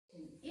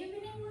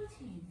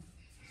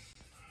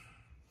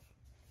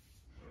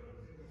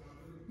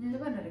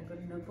Nilikuwa na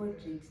record na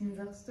portraits, ni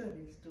za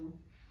stories tu.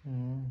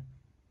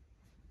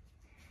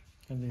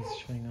 And he's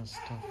showing us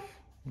stuff.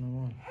 No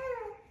more.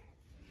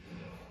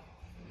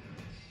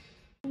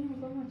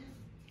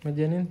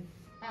 Maji nini?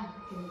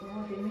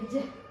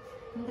 Nimeje.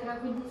 Nataka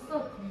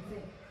kujisort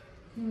mzee.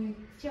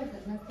 Nimechoka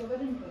na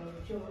sababu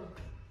nitachoka.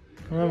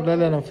 Kama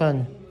mdada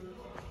anafanya.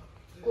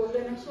 Kuoga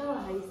na shower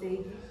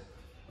haisaidi.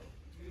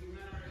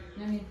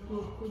 Na ni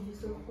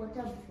kujisort kwa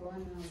tabu for 1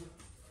 hour.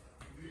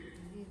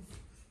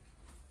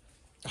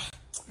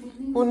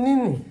 Kwa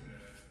nini?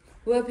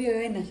 Wapi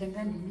wewe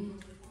unashangaa nini?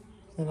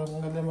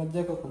 Naangalia maji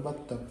yako kwa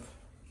bathtub.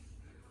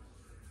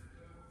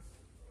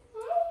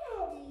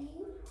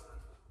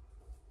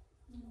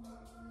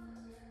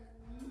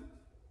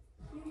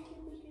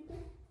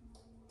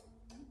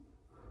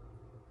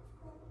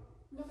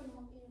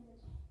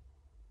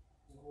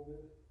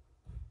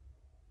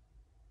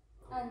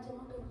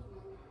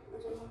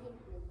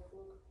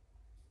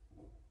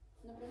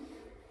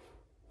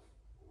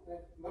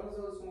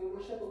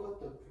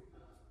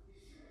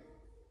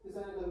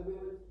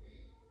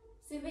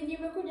 Si venye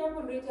nimekuja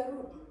hapo ndio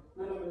itarudi.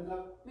 Nani ameleta?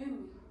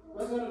 Mimi.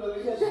 Basi ndio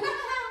ndio.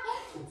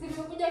 Si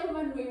nimekuja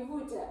kama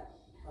nimeivuta.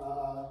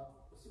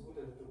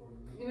 Usivute vitu kwa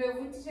mimi.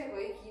 Nimevutisha kwa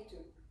hii kitu.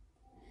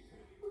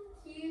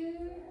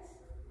 Cute.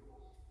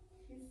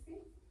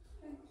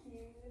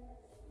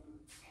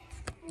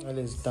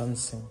 Ali is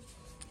dancing.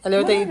 Ali,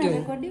 what are you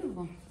doing?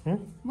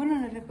 Mbona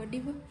unarekodi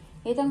hivyo?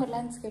 Itango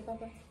landscape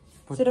hapa.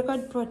 So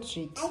record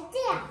portrait.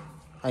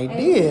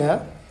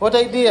 Idea? What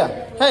idea?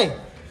 Hey.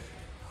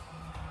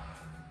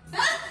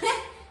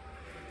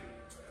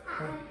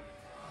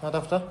 Not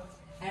after?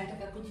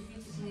 Anataka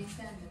kujificha chini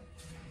sana.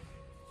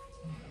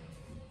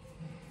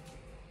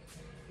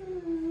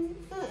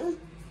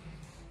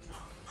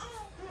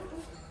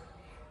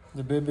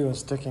 The baby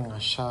was taking a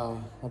shower.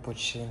 Hapo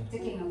chini.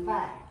 Taking a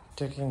bath.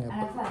 Taking a bath.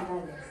 Anafaa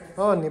bath.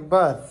 Oh, ni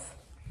bath.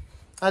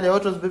 Alia,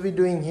 what was baby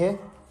doing here?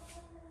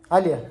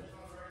 Alia.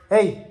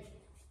 Hey.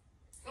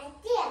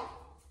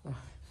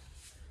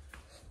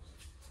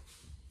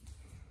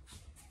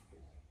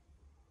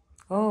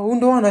 Oh,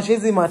 undo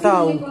anachezi mataa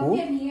huku.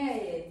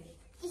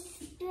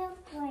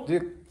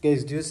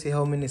 Guys, do you see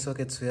how many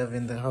sockets we have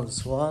in the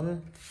house?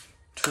 1,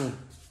 2,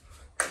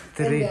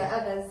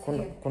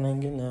 3. Kuna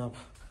ingine hapa.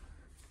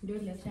 Ndio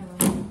ile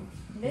shawasha.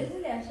 Ndio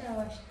ile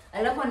shawasha.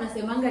 Alafu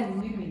anasemanga ni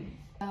mimi.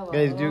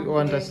 Guys, do you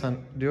want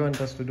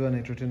us to do a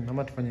night routine?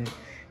 Ama tufanye.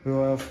 We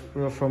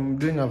were from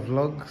doing a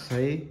vlog,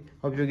 say.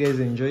 Hope you guys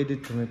enjoyed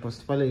it.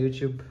 Tumepost pale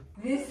YouTube.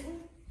 This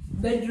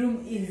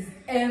bedroom is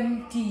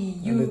empty,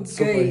 you and it's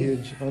super guys.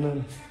 huge.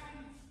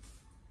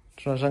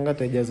 Tunashanga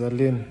tejaza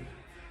lini.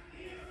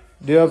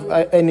 Do you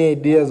have any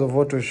ideas of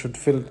what we should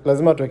fill?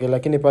 Lazima tuweke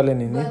lakini pale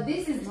nini? But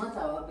this is not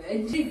our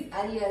bed. This is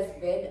Alia's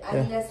bed.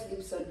 Alia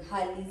sleeps on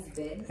Harley's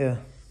bed. Yeah.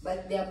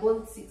 But they are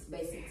both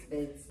 6x6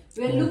 beds.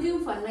 We are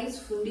looking for a nice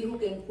fundi who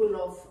can pull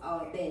off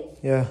our bed.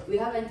 Yeah. We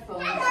haven't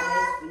found a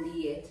nice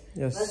fundi yet.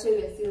 Yes. That's why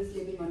we are still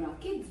sleeping on our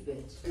kids'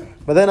 bed.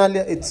 But then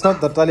Alia, it's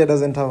not that Alia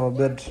doesn't have a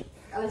bed.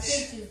 I would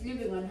say she's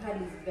living on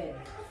Harley's bed.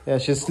 Yeah,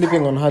 she's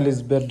sleeping on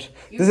Harley's bed.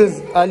 This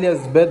is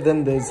Alia's bed,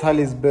 then there's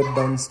Harley's bed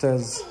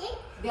downstairs.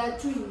 They are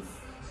twins.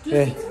 Two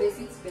Yeah.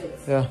 6x6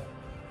 beds. Yeah.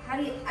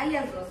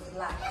 Alia's was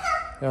black.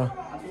 Yeah.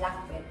 A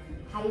black bed.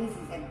 Harley's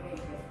is a gray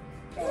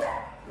bed.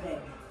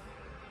 Red.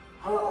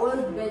 Our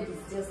old bed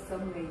is just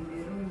somewhere in the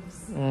rooms.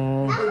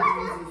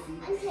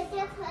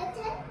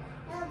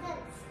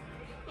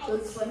 So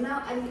for now,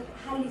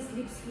 Harley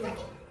sleeps here.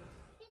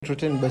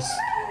 Routine bus.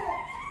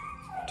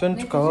 Turn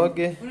to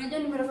kaoge. Unajua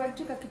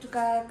nimerekodi kitu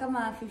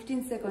kama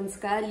 15 seconds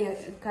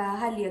ka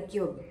hali ya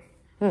kioga.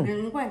 Na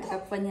nilikuwa nataka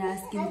kufanya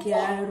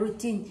skincare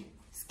routine.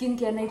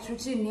 Skincare night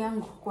routine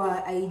yangu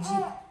kwa IG.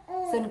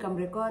 So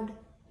nikamrecord.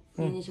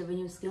 Nionyesha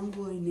venye usiku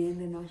yangu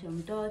inaenda naosha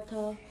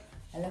mtoto.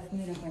 Alafu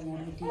mimi nafanya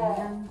routine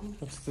yangu.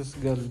 What's this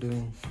girl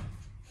doing?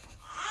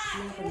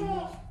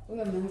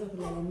 Wewe umeanza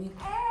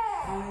kulalamika.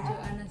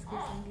 Ana siku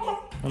zingine.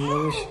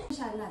 Ameishi.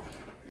 Inshallah.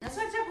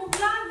 Naswacha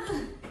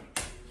kublog.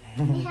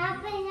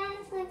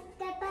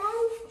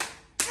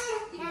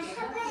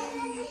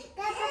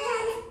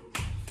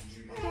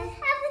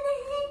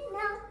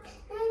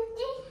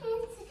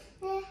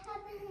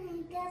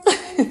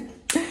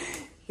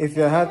 If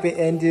you're happy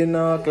and you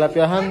know, clap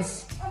your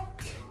hands.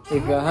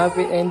 If you're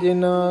happy and you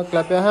know,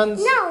 clap your hands.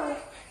 No.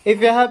 If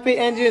you're happy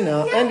and you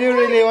know, and you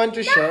really want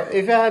to show.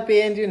 If you're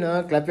happy and you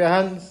know, clap your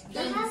hands.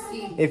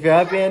 If you're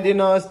happy and you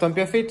know, stomp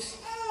your feet.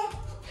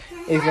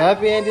 If you're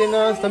happy and you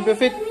know, stomp your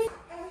feet.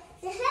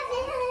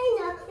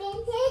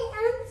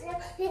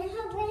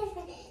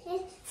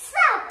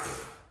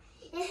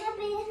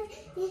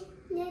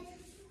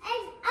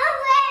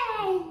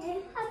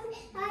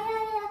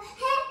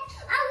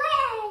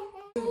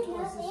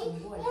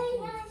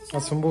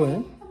 Asumbue,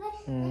 eh?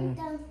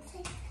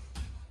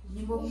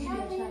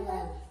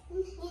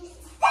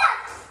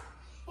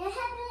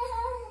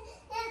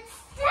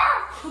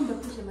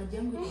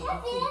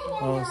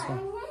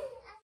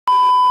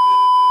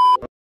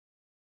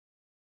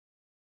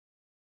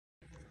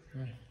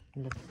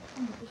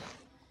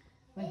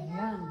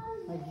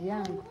 Maji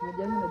yangu.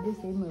 Najua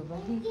sasa hivi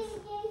overheat.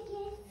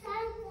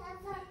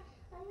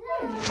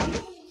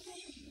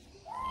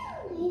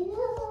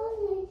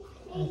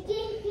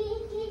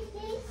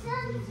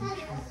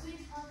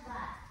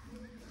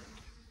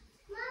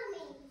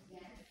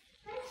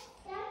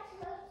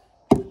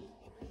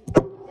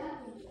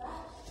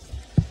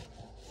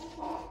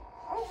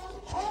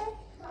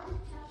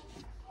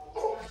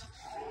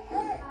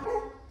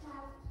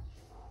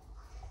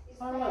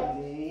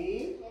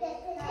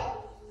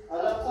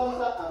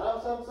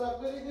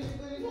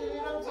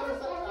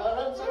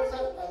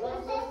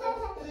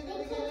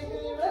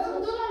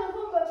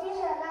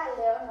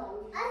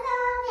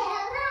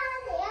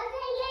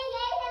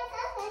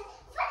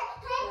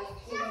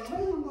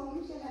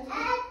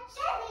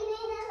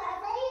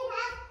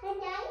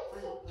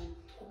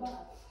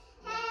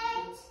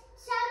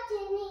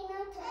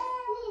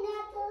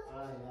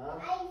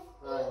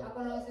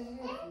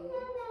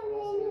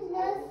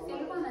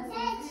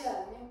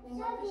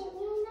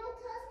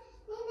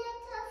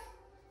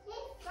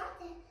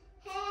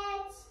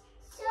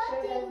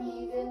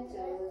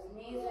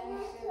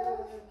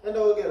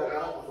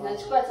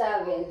 Nachukua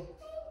towel.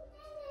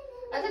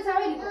 Hata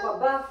towel iko kwa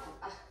bafu.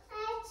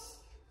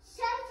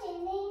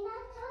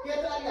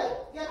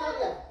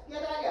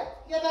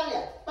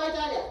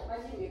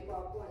 Maji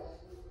imekuwa kwa.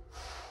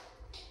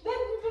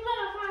 Baby,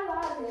 tunafanya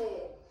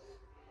wale.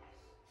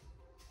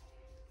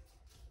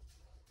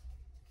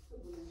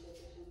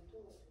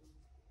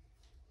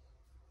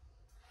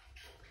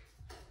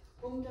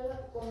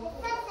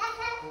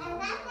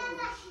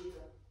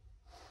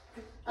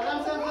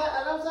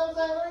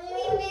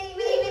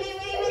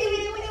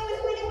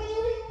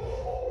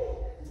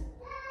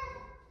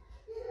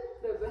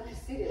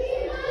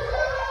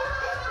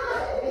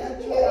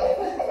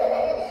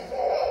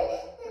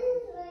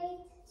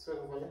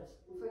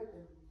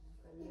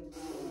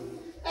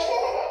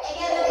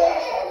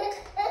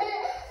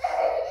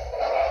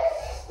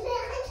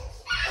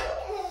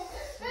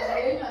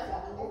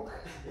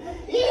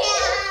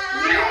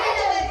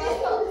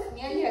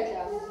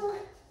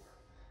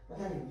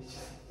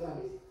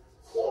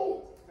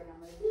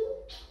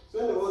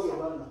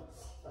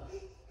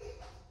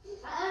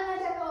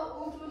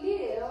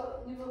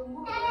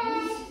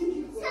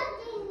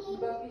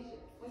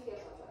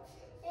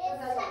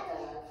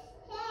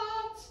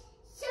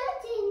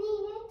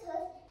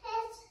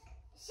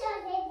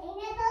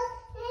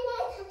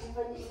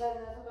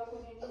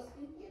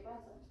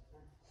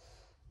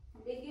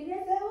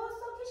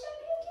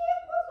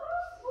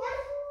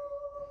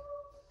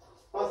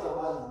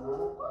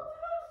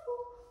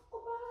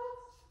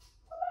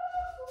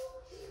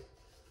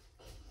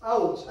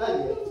 Ouch,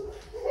 Alia.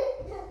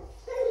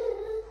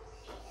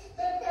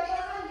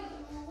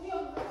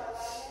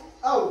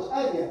 Ouch,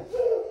 Alia.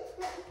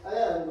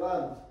 Alia,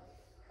 run.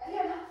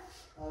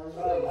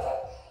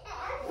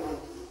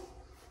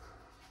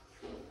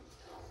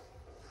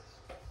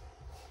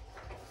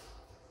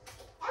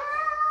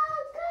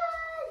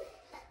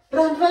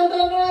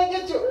 Run,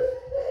 get you.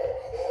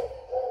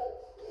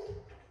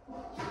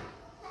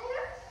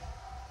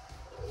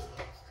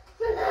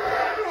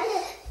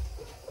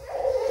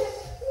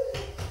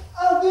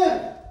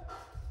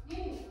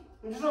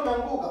 Mtoto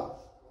ameanguka.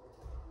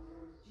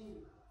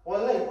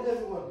 Wallahi kuja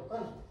tuone.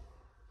 Kwani?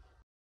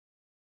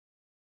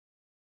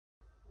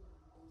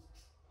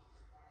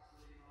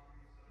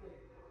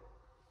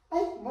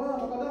 Ai, mbona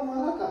unatoka damu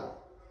haraka?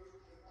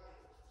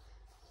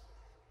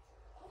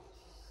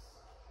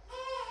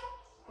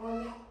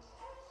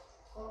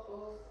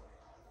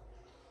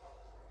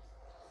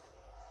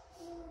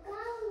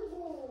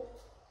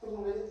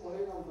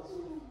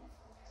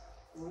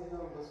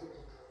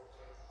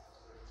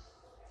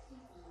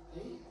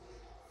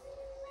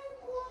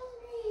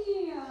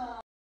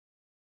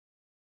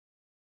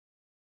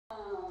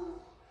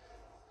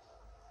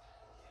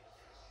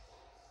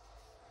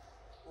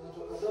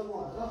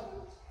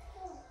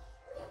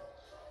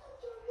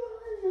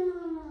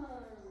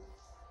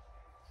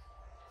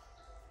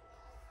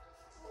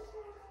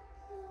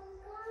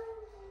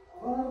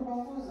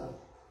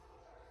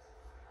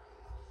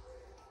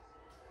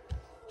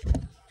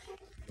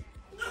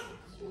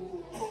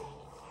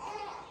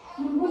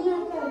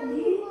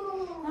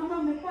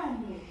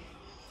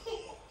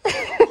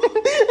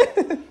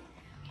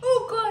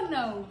 Uko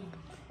na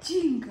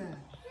ujinga.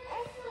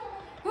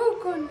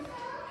 Uko na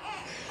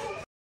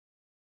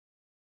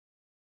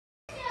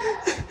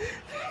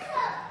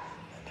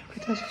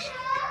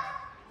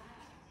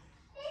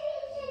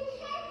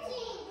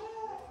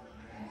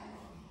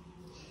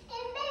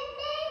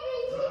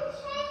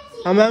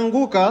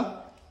ameanguka.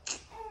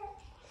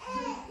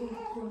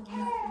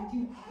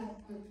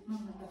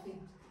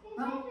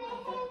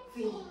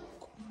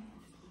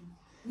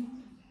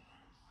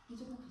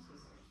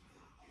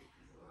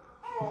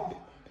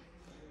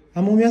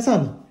 Ameumia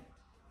sana?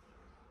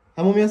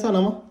 Ameumia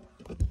sana ma?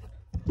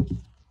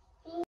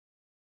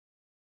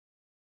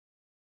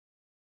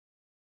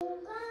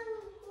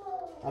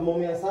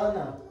 Ameumia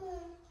sana?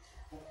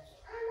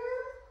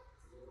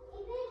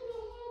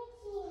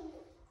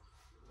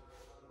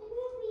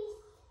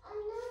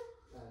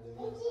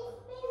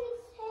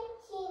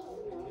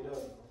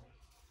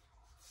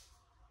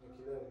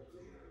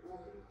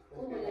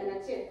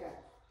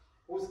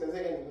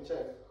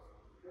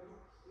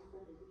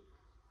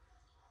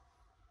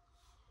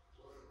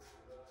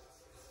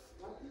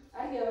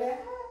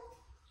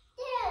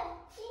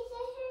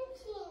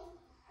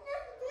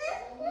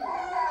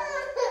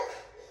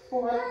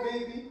 who had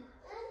baby?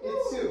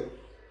 It's you.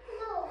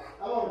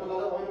 I want to go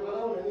down.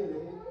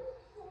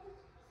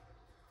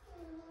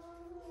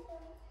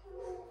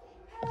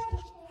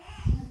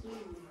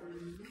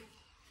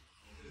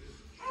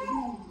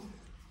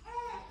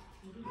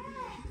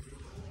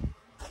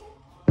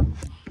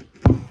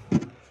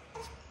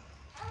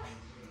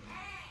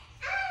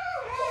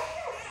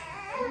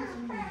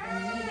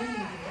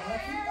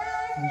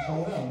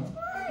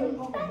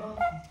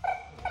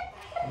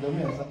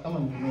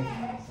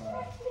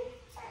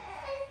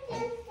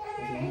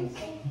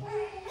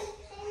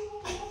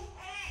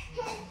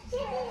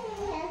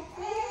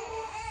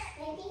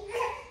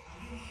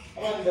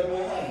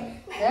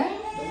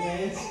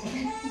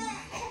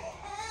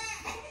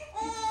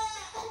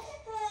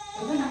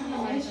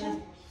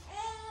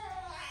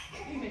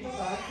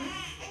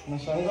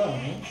 Nashangaa.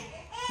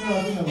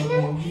 Mimi napenda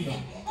kuongea.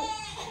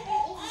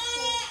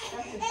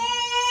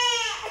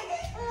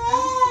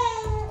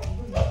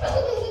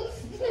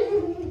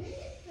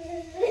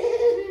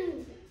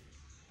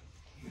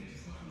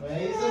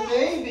 Where is the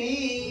baby?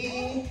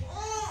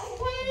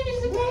 Where is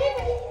the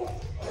baby?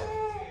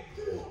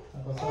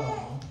 Ako sawa.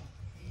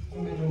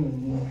 Ndio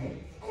nini?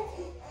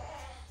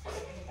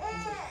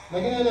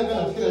 Lakini ile pia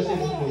nafikiri shida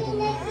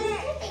hiyo.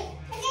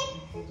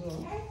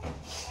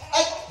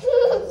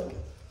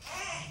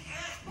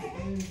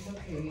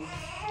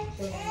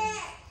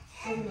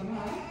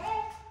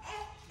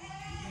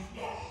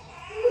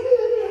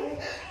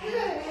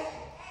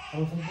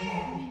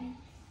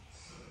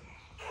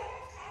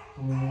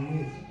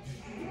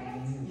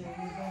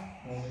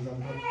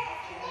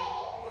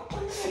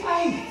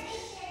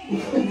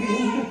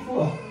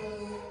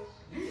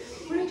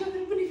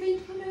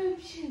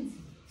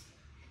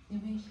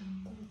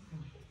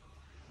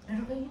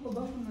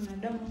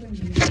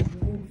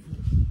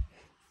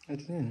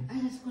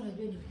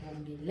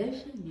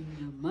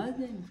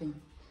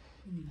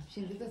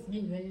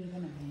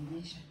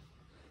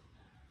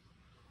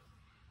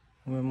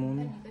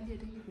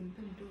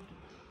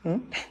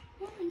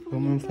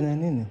 Umemfanya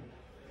nini?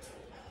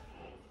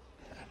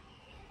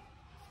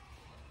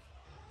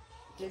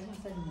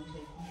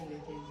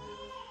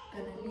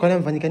 Kwani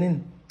amfanyika nini?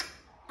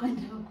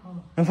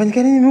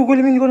 Amfanyika nini? Mimi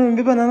kweli mimi nilikuwa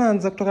nimebeba na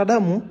anaanza kutoka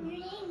damu.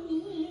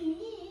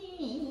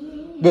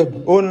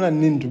 Babe, ona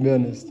nini to be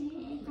honest?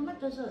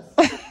 Tomato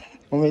sauce.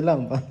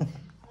 Umeilamba.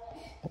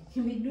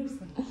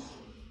 Kimedusa.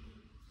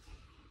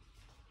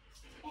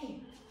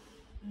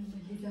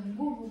 Ndio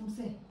nguvu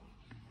mse.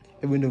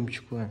 Hebu ndio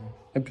mchukue.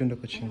 Hebu tuende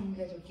kwa chini.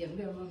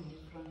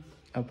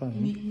 Hapana.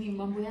 Ni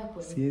mambo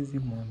yako. Siwezi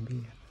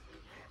mwambia.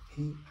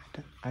 Hii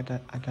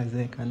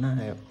atazeeka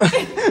nayo.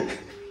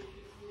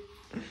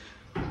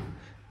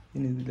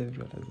 Ni zile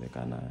vitu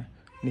atazeeka nayo.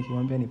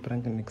 Nikimwambia ni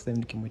prank next time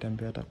nikimuita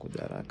mbele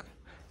atakuja haraka.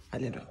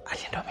 Ali ndo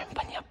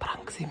amemfanyia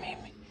prank si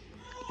mimi.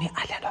 Ni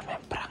Ali ndo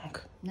amemprank.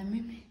 Na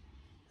mimi?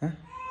 Na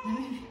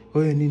mimi?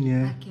 Wewe nini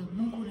eh? Haki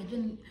Mungu unajua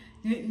ni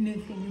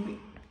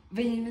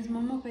venye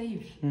nimesimama hapa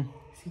hivi.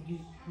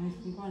 Sijui.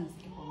 Nilikuwa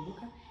nasikia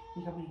kuanguka,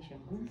 nikabadilisha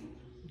nguvu.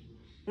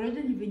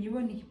 Unajua ni venye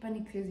huwa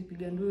nikipanic siwezi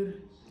piga nduru.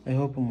 I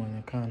hope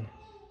muonekane.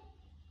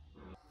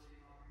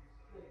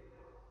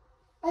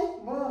 Ai,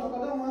 mbona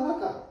unataka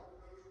haraka?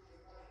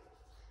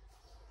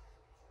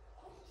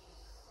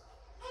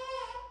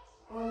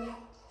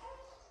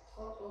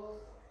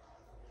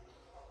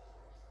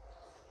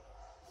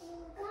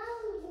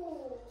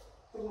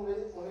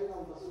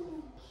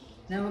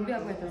 Naambia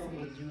kwa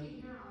tasijua.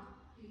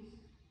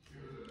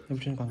 Hebu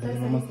tuangalie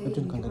mama, hebu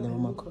tuangalie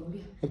mamako.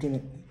 Hebu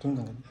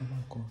tuangalie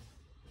mamako.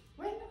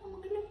 Wewe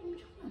unamwangalia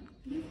kumchukua.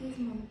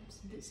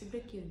 Si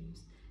break your news.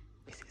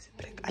 Si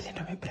break.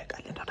 Alienda amebreak,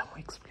 alienda ndo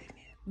explain.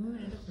 Mimi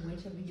naenda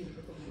kumwacha video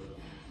kutoka mbele.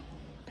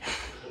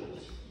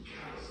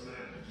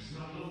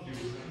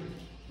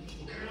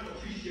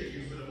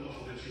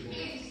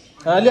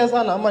 Alia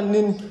sana ama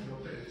nini?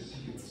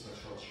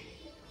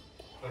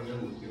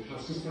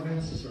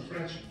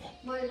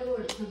 My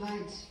Lord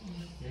provides.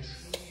 Yes.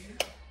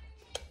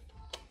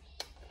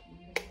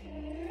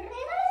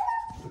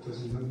 But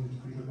does it look to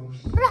be the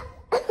most?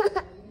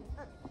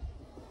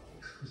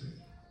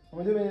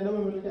 Unajua mimi ndio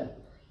nimeleta.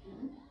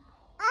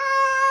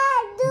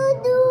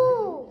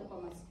 Dudu.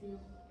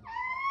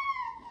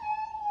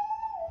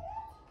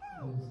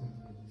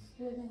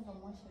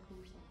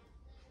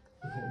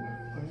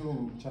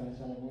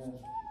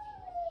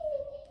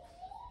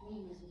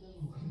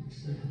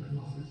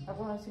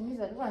 Hakuna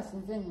simiza, alikuwa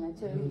anasinzia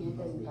niachie hivi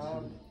niende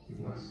nikaoga.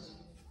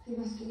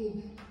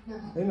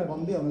 Mimi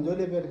nakwambia unajua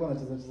ile pia alikuwa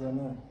anacheza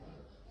naye.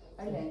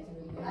 Ale,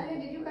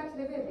 did you catch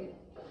the baby?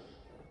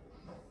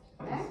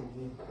 Eh?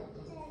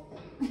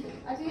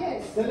 Ati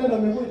yes. Sasa ndo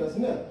amekuja, si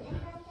ndio?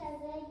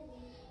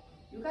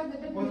 You catch the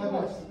baby? What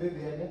about the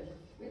baby again?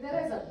 With the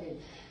rest of them.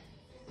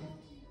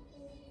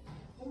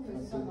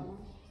 Sasa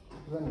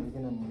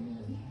nilikuwa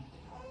mwenyewe.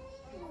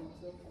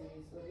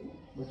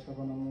 Basi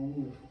kwa na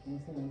mwenyewe.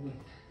 Unasema hivi.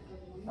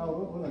 Au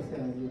wewe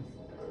unasema hivi.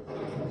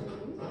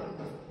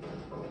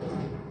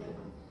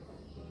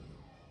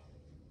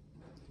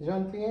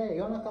 Jean-Pierre,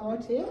 you wanna come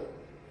out here?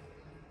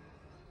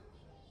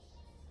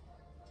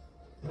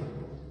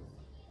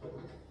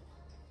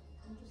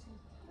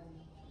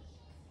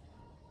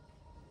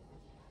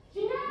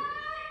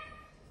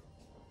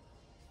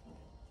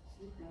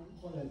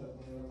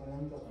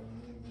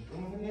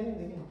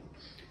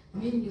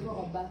 Mimi niko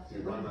kwa ba.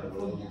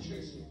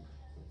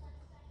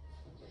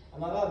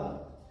 Analala.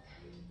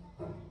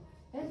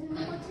 Ezi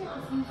nikoche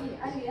kusinzi.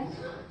 Alia.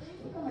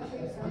 Kama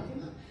shule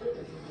something.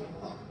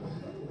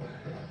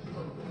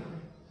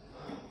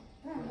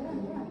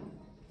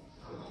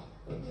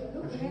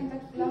 Look at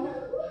that flower.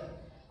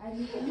 I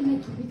need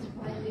to beat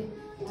it.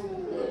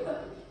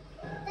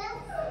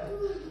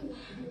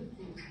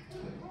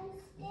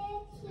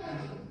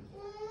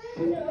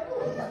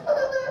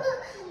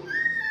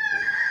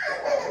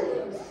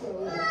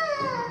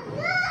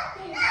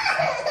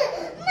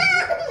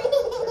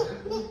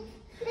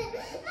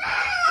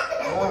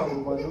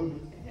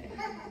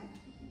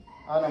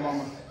 Ana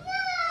mama.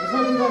 It's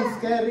not even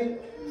scary.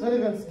 It's not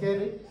even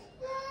scary.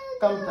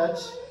 Come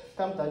touch.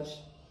 Come touch.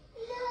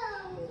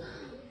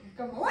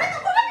 Come on.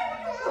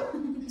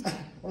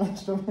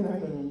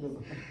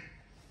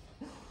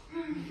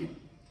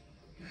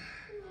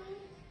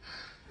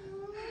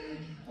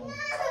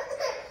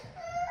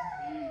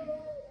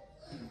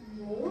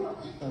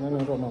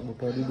 Anana ndo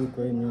mabuto didu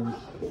kwa hii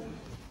nyumba.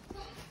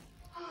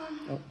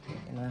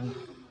 Nani?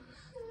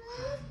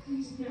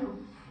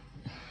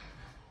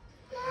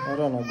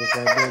 Ora mabuto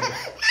didu.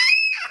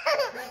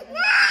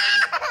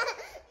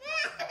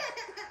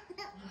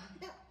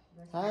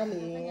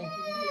 Hali.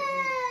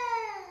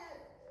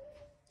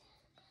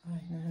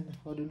 Ai nani?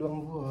 Wadudu wa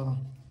mvua.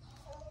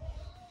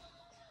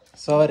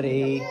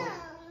 Sorry.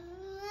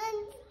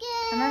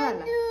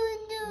 Analala.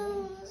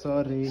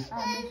 Sorry.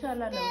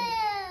 Ameshalala.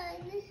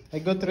 I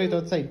go through it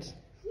outside.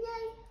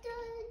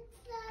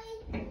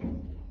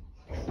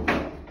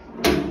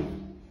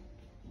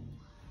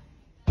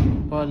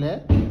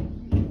 Pole.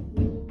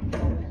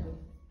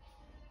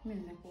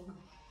 Mimi nakuona.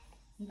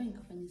 Mbona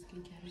nikafanya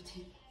skincare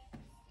routine?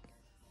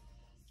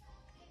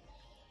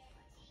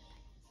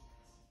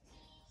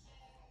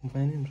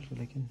 Mfanya nini mtoto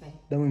lakini?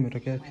 Damu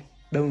imetokea wapi?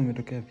 Damu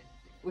imetokea wapi?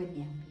 Wewe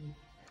niambie.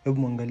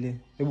 Hebu muangalie.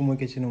 Hebu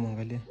mweke chini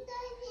muangalie.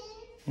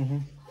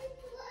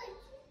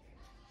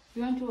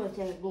 You want to watch?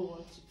 I go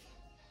watch.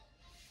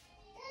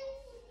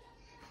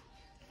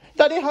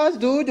 Daddy has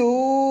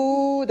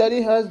doo-doo.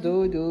 Daddy has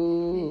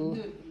doo-doo.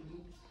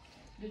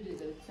 Do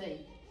this outside.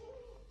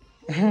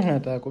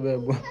 Nataka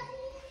kubebwa.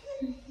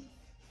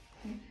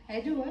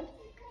 I do what?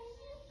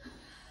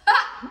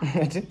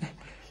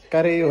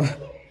 Kari hiyo.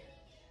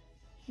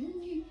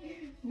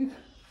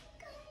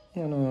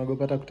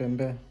 Naogopa hata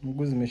kutembea.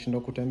 Mguu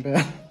zimeshindwa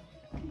kutembea.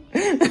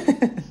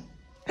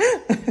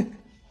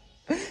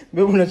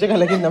 Bebu unacheka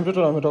lakini na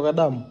mtoto ametoka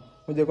damu.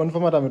 Unje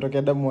confirm hata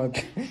ametokea damu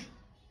wapi?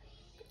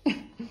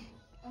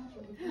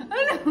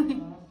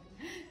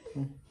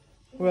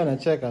 Wewe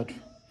anacheka tu.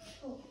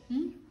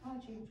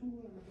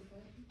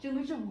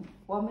 Chungu.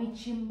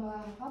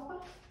 Wamechimba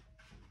hapa.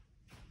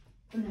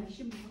 Kuna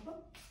shimo hapa.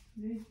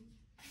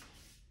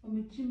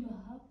 Wamechimba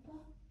hapa.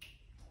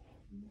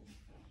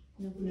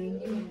 Na kuna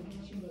wengine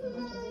wamechimba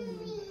hapa.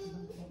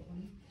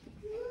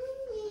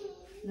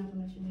 Na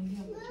kuna shimo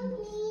nyingine wamechimba.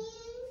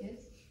 Yes.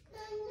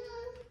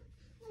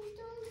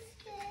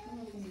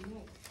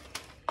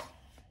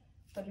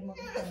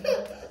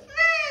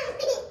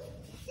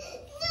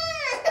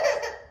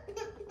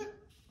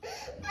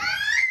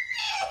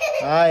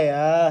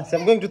 Aya, so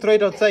I'm going to throw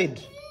it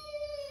outside.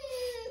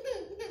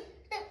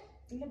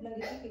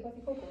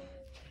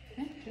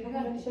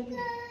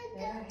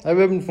 Ay,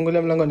 babe,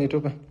 nifungulie mlango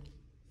nitupe.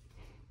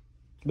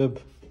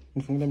 Babe,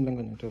 nifungulie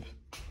mlango nitupe.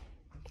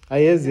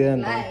 Haiwezi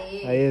enda.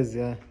 Haiwezi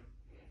ya.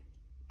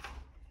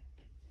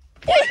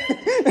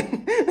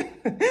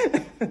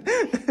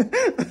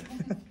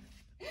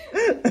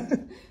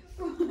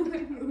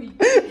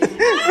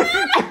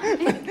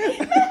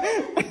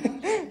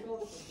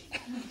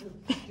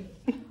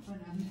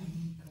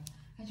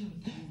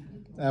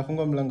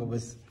 Fungua mlango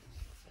basi.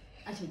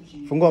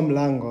 Fungua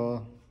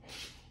mlango.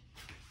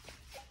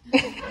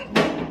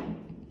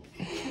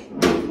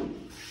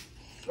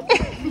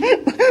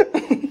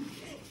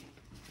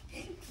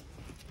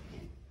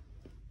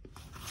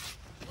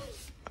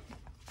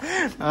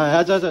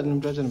 Acha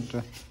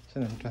nimtoe.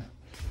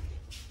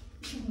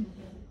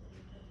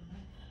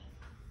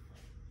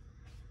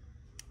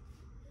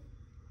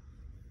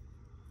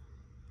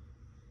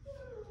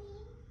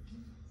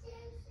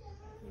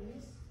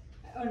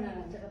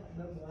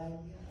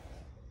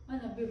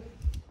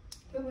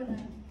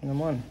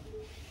 Namwona.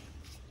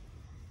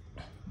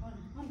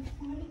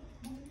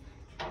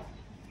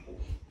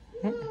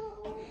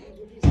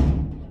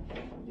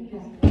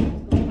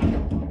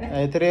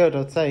 I threw it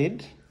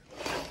outside.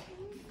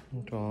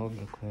 Mtu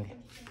aoga kweli.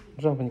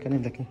 Mtu anafanyika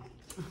nini lakini?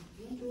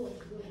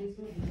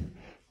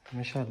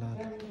 Mashallah.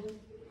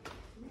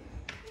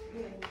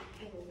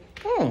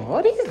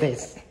 What is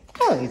this?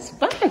 Oh, it's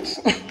bad.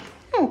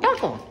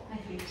 Taco.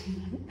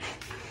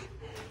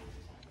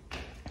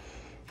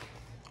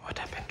 What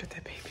happened to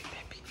the baby?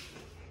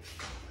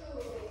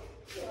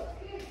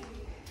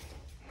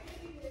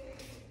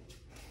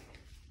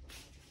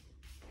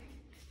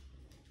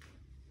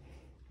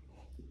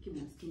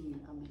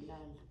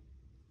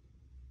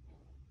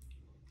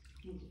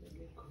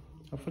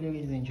 Hopefully you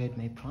guys enjoyed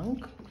my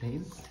prank.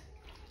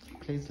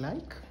 Please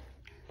like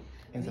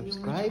and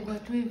subscribe.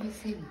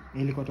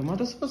 Ilikuwa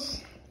tomato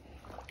sauce.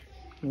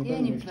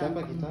 Ni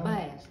prank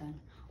mbaya sana.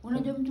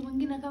 Unajua mtu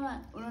mwingine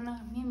kama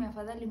unaona mimi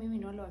afadhali mimi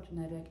ni wale watu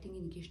na reacting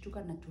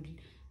nikishtuka na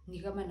tuli. Ni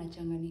kama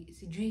nachangani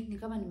sijui ni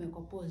kama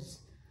nimekuwa pause.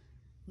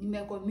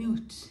 Nimekuwa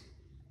mute.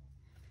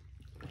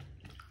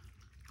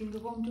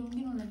 Ingekuwa mtu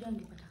mwingine unajua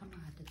angepata kama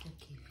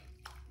hatataki hivi.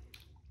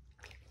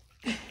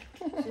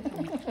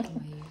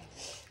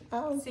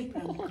 Si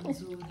prank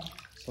nzuri.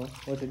 So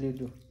what did you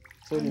do?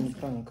 So in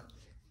prank.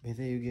 By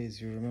the way, you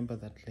guys, you remember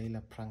that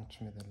Leilah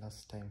pranked me the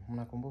last time?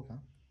 Mnakumbuka?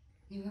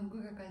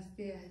 Nimeanguka kwa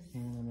stairs.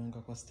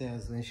 Nimeanguka kwa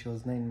stairs when she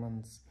was 9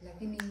 months.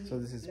 Lakini so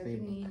this is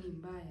lakini hii ni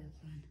mbaya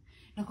sana.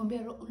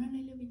 Nakwambia unaona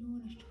ile video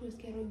unashtuka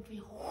usikia roho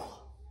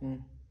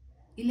ifanya.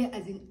 Ile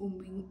azin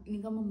ni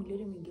kama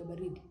mlele mwingia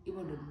baridi.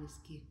 Hivyo ndio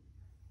nimesikia.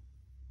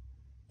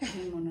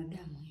 Ni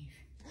mwanadamu hivi.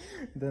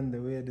 Then the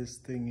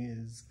weirdest thing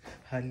is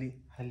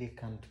Hali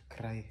can't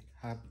cry.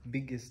 Her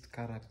biggest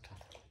character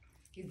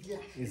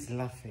is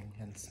laughing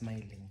and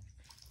smiling.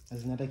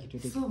 As another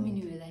kitu. So mimi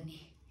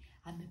nimedhani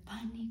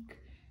amepanic.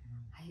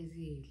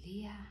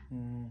 Haizilia.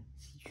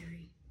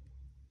 Sijui.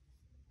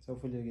 So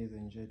hopefully you guys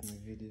enjoyed my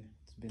video.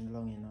 It's been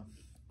long enough.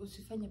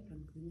 Usifanye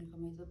prank zingine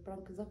kama hizo.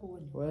 Prank zako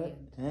wewe.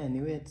 Well,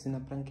 ni weird, sina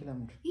prank kila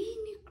mtu. Hii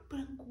ni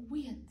prank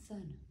weird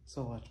sana.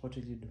 So what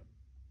will you do?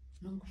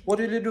 No. What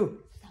will you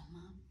do?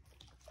 Sama.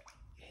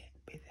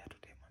 Bidhaa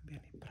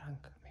tutamwambia ni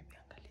prank, maybe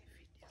angalie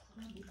video.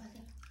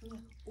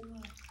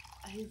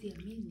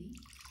 Haiziamini.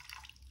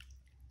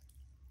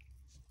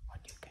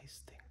 What do you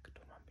guys think?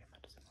 Tumwambie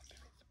mtasemwambia.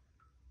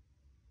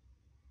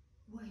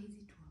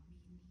 Hizi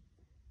tuamini.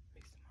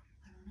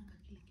 Anaona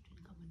kila kitu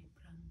ni kama ni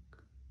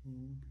prank.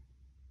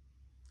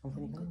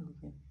 Afanye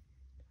nini?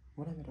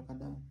 Mbona ametoka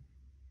damu?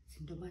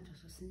 Si ndo macho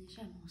sasa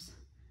nishanusa.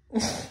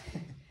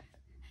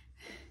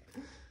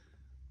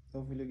 So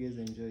hopefully you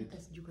guys enjoyed.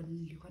 Sijui kwa nini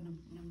nilikuwa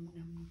nini?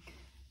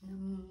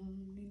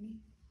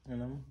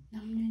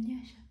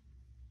 Namnyonyesha.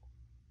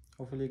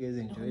 Hopefully you guys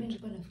enjoyed.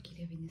 Nilikuwa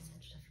nafikiria venye sasa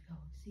tutafika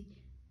hosi.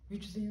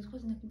 Vitu zenye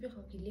zilikuwa zinakimbia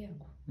kwa akili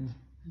yangu.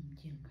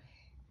 Mjinga.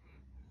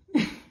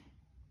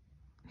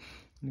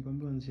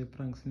 Nikwambia uanze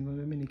pranks.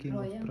 Nikwambia mimi ni king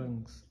of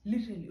pranks.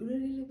 Literally,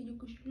 unalele kwenye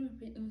kushtua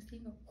unasikia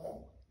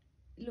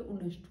ile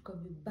unashtuka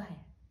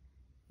vibaya.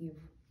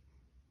 Hivyo.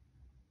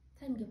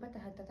 Sasa ningepata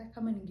hata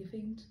kama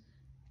ningefaint.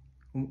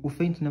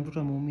 Ufaint na mtu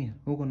ameumia.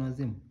 Uko na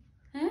wazimu.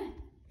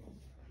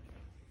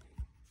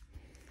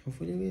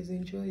 Hopefully you guys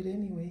enjoyed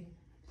anyway.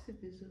 Si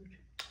vizuri.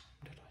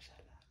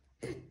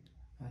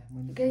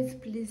 Guys,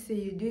 please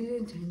say you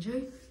didn't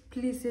enjoy.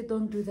 Please say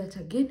don't do that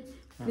again.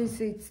 Please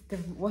say it's the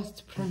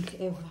worst prank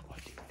ever.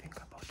 What do you think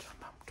about your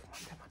mom?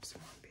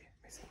 Tumwambie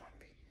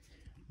mtasemwambie.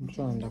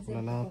 Mtu anaenda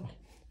kulala hapa.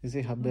 Is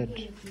it her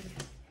bed?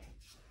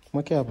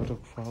 Mweke hapa tu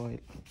for a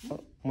while.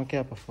 Mweke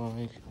hapa for a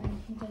while.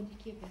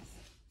 Nitajikie basi.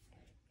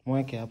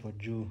 Mweke hapo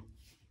juu.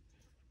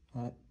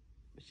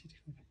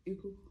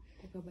 Iko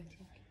kwa kabati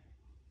yake.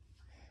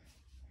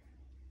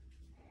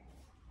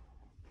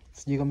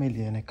 Sijui kama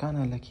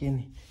ilionekana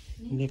lakini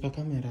niliweka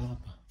kamera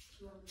hapa.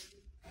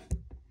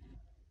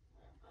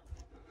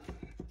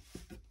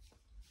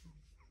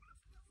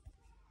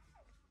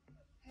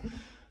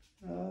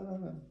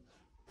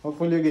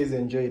 Hopefully you guys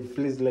enjoyed.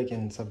 Please like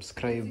and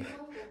subscribe.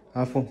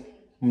 Alafu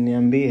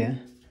mniambie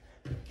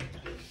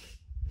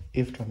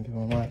if tuambie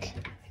mamake.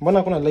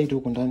 Mbona kuna light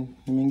huko ndani?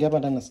 Nimeingia hapa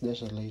ndani na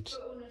sijasha light.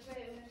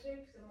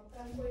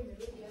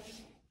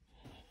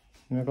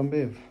 Nimekwambia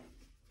hivyo.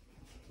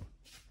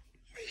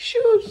 My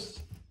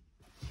shoes.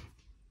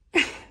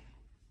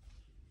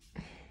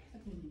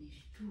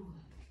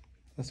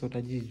 Sasa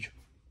utajiju.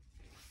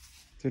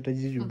 Sasa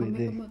utajiju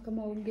bebe.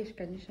 Kama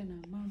ungeshikanisha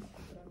na mama.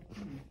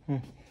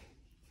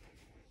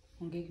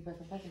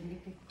 Ungekipata pata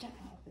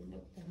ingekuchapa kwenda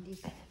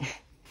kutandika.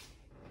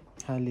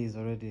 Hali is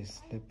already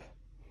asleep.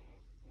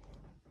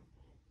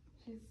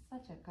 She's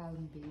such a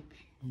calm baby.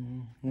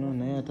 No,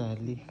 na hata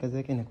Hali kazi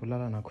yake ni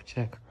kulala na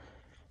kucheka.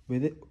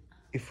 But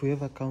if we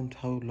ever count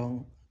how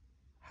long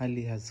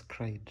Hali has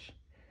cried,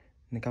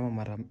 ni kama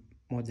mara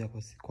moja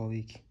kwa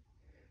wiki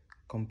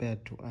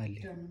compared to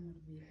Ali.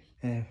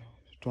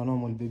 To a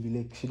normal baby,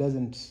 like she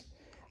doesn't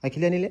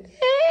akilia nile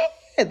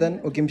then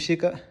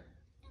ukimshika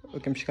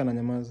na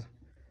nyamaza.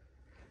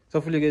 So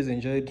hopefully you guys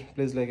enjoyed.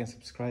 Please like and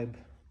subscribe.